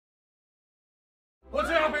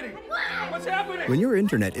When your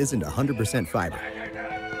internet isn't 100% fiber,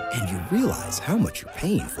 and you realize how much you're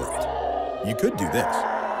paying for it, you could do this.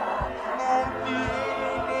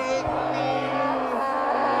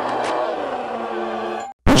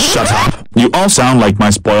 Shut up. You all sound like my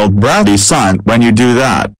spoiled bratty son when you do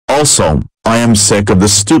that. Also, I am sick of the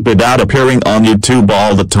stupid ad appearing on YouTube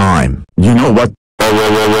all the time. You know what?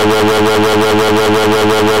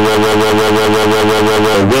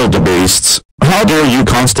 Wildebeests. How dare you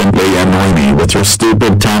constantly annoy me with your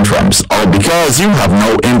stupid tantrums, all because you have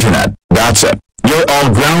no internet. That's it. You're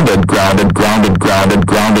all grounded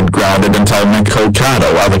until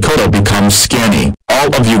Mikokado avocado becomes skinny.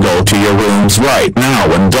 All of you go to your rooms right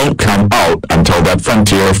now and don't come out until that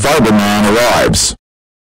Frontier Fiberman arrives.